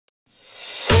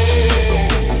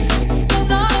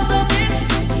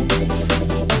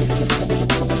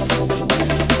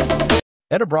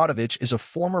Ed Abradovich is a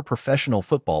former professional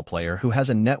football player who has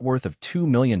a net worth of $2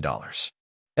 million.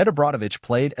 Ed Abradovich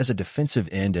played as a defensive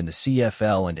end in the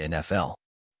CFL and NFL.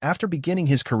 After beginning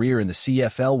his career in the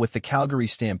CFL with the Calgary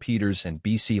Stampeders and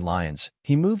BC Lions,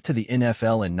 he moved to the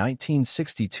NFL in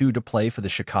 1962 to play for the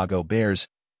Chicago Bears,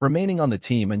 remaining on the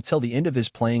team until the end of his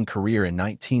playing career in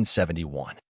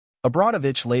 1971.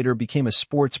 Abradovich later became a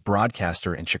sports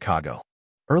broadcaster in Chicago.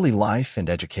 Early life and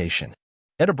education.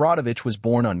 Ed Abradovich was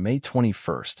born on May 21,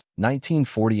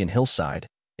 1940 in Hillside,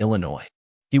 Illinois.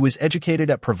 He was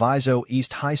educated at Proviso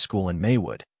East High School in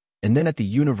Maywood, and then at the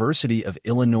University of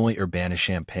Illinois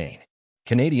Urbana-Champaign,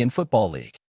 Canadian Football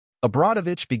League.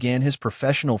 Abradovich began his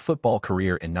professional football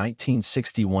career in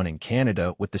 1961 in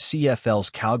Canada with the CFL's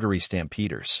Calgary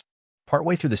Stampeders.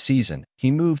 Partway through the season,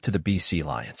 he moved to the BC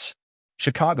Lions.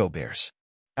 Chicago Bears.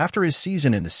 After his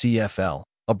season in the CFL,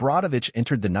 Abradovich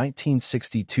entered the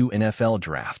 1962 NFL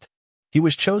Draft. He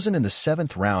was chosen in the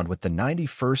 7th round with the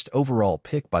 91st overall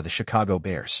pick by the Chicago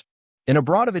Bears. In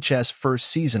Abradovich's first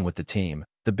season with the team,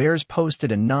 the Bears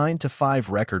posted a 9-5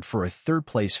 record for a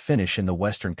third-place finish in the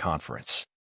Western Conference.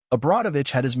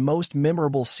 Abradovich had his most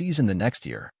memorable season the next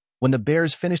year, when the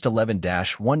Bears finished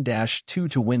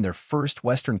 11-1-2 to win their first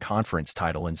Western Conference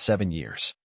title in 7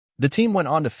 years. The team went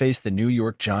on to face the New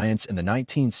York Giants in the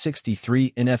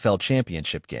 1963 NFL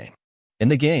Championship game. In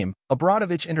the game,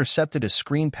 Abradovich intercepted a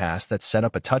screen pass that set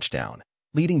up a touchdown,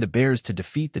 leading the Bears to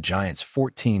defeat the Giants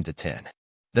 14-10.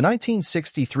 The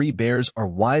 1963 Bears are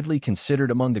widely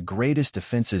considered among the greatest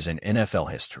defenses in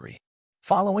NFL history.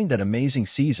 Following that amazing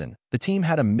season, the team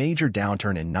had a major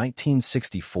downturn in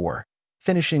 1964,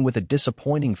 finishing with a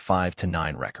disappointing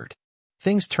 5-9 record.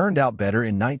 Things turned out better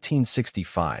in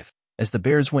 1965, as the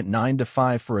Bears went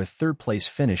 9-5 for a third-place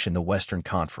finish in the Western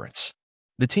Conference.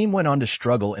 The team went on to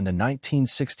struggle in the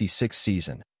 1966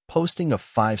 season, posting a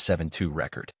 5-7-2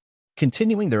 record.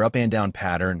 Continuing their up-and-down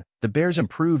pattern, the Bears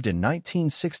improved in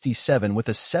 1967 with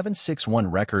a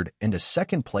 7-6-1 record and a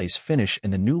second-place finish in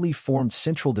the newly formed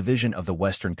Central Division of the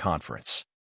Western Conference.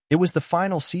 It was the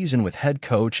final season with head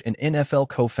coach and NFL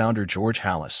co-founder George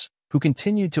Halas, who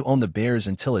continued to own the Bears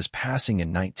until his passing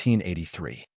in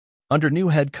 1983. Under new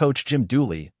head coach Jim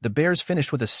Dooley, the Bears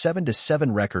finished with a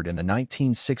 7-7 record in the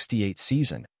 1968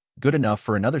 season, good enough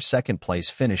for another second-place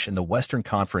finish in the Western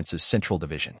Conference's Central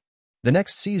Division. The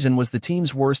next season was the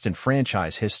team's worst in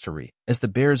franchise history, as the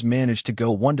Bears managed to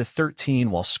go 1-13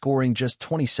 while scoring just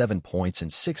 27 points in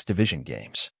 6 division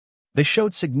games. They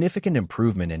showed significant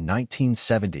improvement in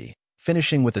 1970,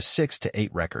 finishing with a 6-8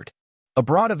 record.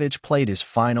 Abradovich played his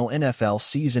final NFL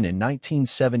season in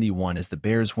 1971 as the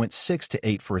Bears went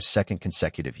 6-8 for a second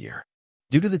consecutive year.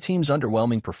 Due to the team's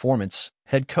underwhelming performance,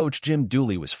 head coach Jim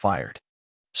Dooley was fired.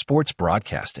 Sports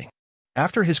broadcasting.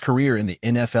 After his career in the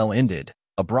NFL ended,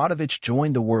 Abradovich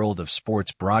joined the world of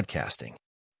sports broadcasting.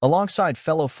 Alongside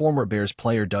fellow former Bears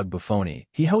player Doug Buffoni,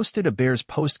 he hosted a Bears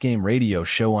post-game radio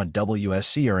show on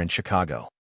WSCR in Chicago.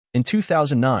 In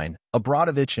 2009,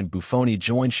 Abradovich and Buffoni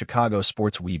joined Chicago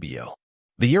Sports WBO.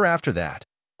 The year after that,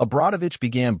 Abradovich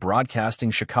began broadcasting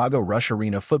Chicago Rush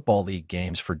Arena Football League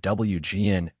games for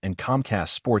WGN and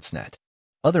Comcast Sportsnet.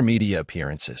 Other media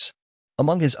appearances.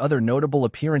 Among his other notable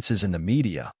appearances in the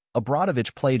media,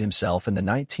 Abradovich played himself in the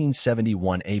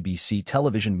 1971 ABC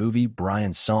television movie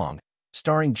Brian's Song,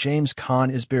 starring James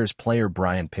Caan as Bears player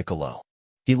Brian Piccolo.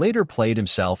 He later played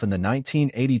himself in the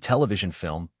 1980 television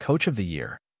film Coach of the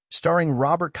Year, starring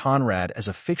Robert Conrad as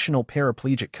a fictional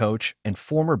paraplegic coach and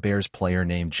former Bears player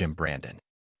named Jim Brandon.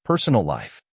 Personal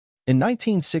life. In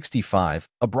 1965,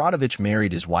 Abradovich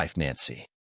married his wife Nancy.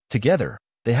 Together,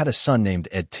 they had a son named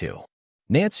Ed too.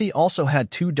 Nancy also had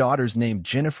 2 daughters named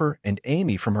Jennifer and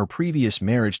Amy from her previous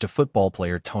marriage to football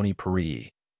player Tony Perilli,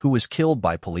 who was killed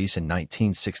by police in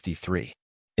 1963.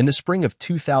 In the spring of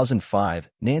 2005,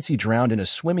 Nancy drowned in a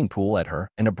swimming pool at her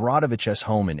and Abradovich's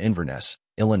home in Inverness,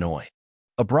 Illinois.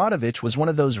 Abradovich was one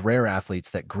of those rare athletes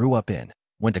that grew up in,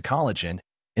 went to college in,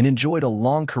 and enjoyed a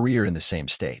long career in the same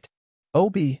state.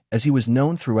 Obi, as he was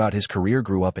known throughout his career,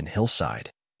 grew up in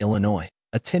Hillside, Illinois,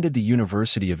 attended the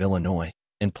University of Illinois,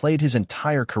 and played his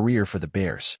entire career for the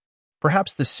Bears.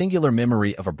 Perhaps the singular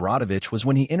memory of Abradovich was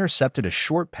when he intercepted a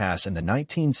short pass in the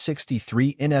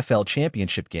 1963 NFL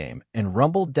Championship game and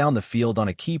rumbled down the field on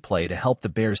a key play to help the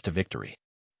Bears to victory.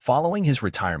 Following his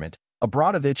retirement,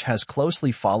 Abradovich has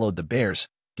closely followed the Bears,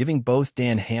 giving both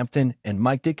Dan Hampton and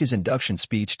Mike Dick his induction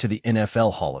speech to the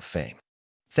NFL Hall of Fame.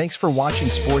 Thanks for watching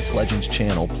Sports Legends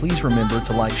channel. Please remember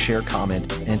to like, share,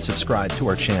 comment, and subscribe to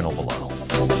our channel below.